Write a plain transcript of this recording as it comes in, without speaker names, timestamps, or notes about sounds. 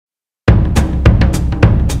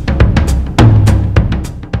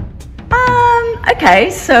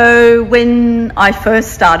Okay, so when I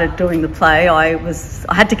first started doing the play, I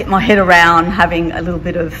had to get my head around having a little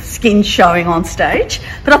bit of skin showing on stage,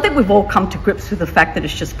 but I think we've all come to grips with the fact that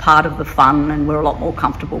it's just part of the fun and we're a lot more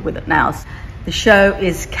comfortable with it now. The show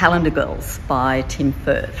is Calendar Girls by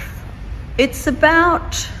Firth. It's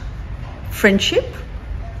about friendship,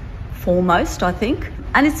 foremost, I think,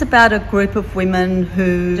 and it's about a group of women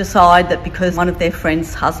who decide that because one of their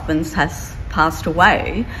friends' husbands has passed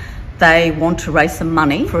away, they want to raise some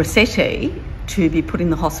money for a settee to be put in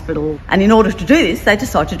the hospital. And in order to do this, they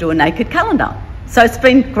decide to do a naked calendar. So it's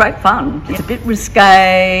been great fun. It's a bit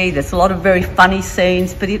risque, there's a lot of very funny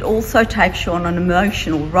scenes, but it also takes you on an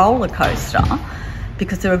emotional roller coaster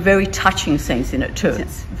because there are very touching scenes in it too.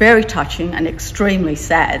 It's very touching and extremely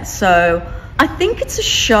sad. So I think it's a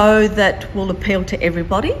show that will appeal to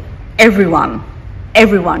everybody, everyone.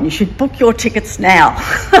 You should book your tickets now.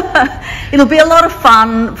 It'll be a lot of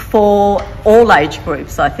fun for all age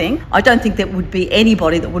groups, I think. I don't think there would be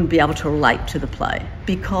anybody that wouldn't be able to relate to the play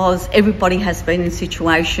because everybody has been in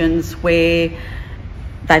situations where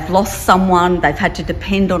they've lost someone, they've had to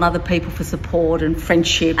depend on other people for support and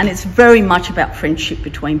friendship, and it's very much about friendship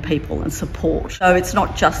between people and support. So it's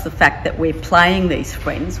not just the fact that we're playing these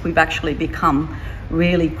friends, we've actually become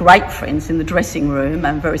really great friends in the dressing room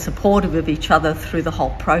and very supportive of each other through the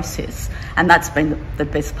whole process, and that's been the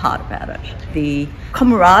best part about it. The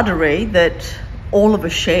camaraderie that all of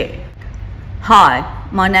us share. Hi,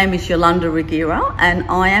 my name is Yolanda Regueira and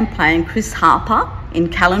I am playing Chris Harper in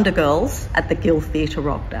Calendar Girls at the Guild Theatre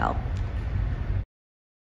Rockdale.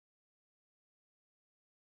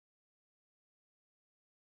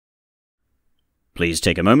 Please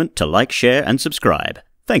take a moment to like, share and subscribe.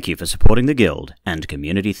 Thank you for supporting the Guild and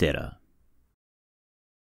Community Theatre.